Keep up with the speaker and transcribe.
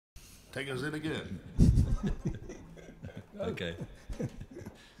Take us in again. Okay.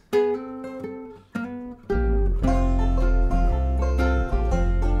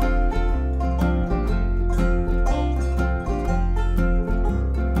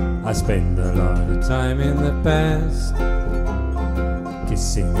 I spend a lot of time in the past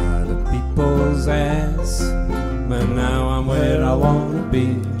kissing other people's ass, but now I'm where I wanna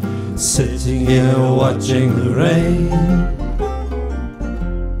be, sitting here watching the rain.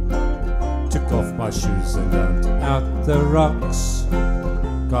 Took off my shoes and dumped out the rocks,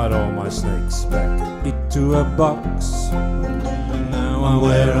 got all my snakes back into a box, and now I'm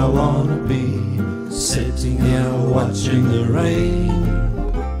where I wanna be, sitting here watching the rain.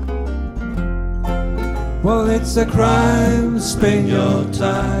 Well, it's a crime to spend your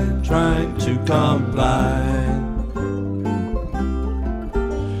time trying to comply,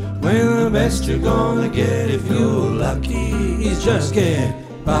 when the best you're gonna get, if you're lucky, is just get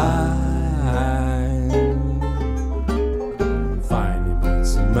by. Finally made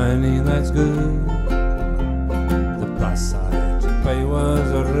some money, that's good. The price I had to pay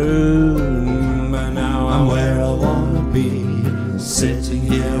was a ruin, but now I'm where I wanna be, sitting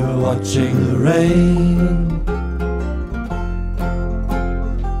here watching the rain.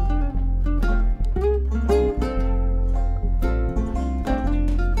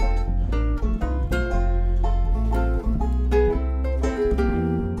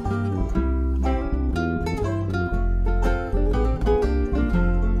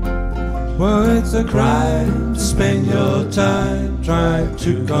 Well, it's a crime to spend your time trying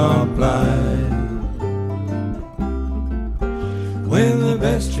to comply, when the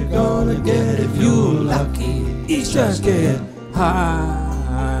best you're gonna get, if you're lucky, is just get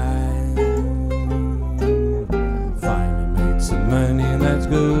high. Finally made some money, that's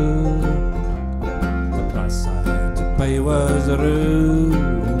good. The price I had to pay was a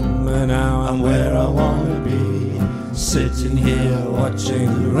room, and now I'm where I wanna be, sitting here watching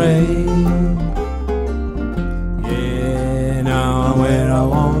the rain. Yeah, now I'm where I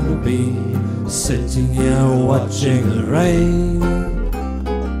wanna be, sitting here watching the rain.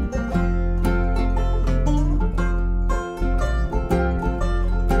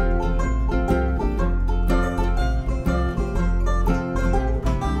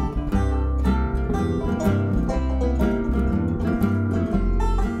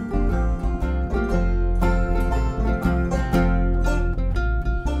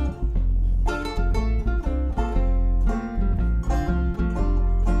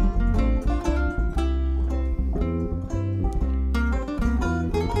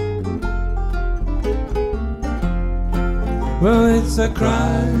 Well, it's a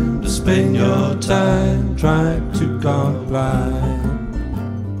crime to spend your time trying to comply,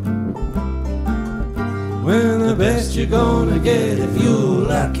 when the best you're gonna get, if you're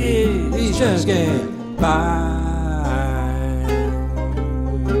lucky, is just get by.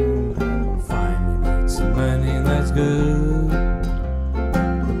 Finally made some money, that's good.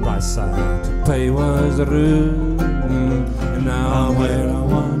 The price I had to pay was a room, and now I'm where I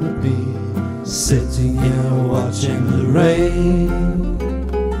wanna be, sitting here watching the rain.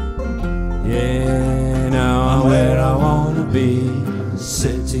 Yeah, now I'm where I wanna be,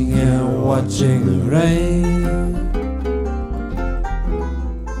 sitting here watching the rain.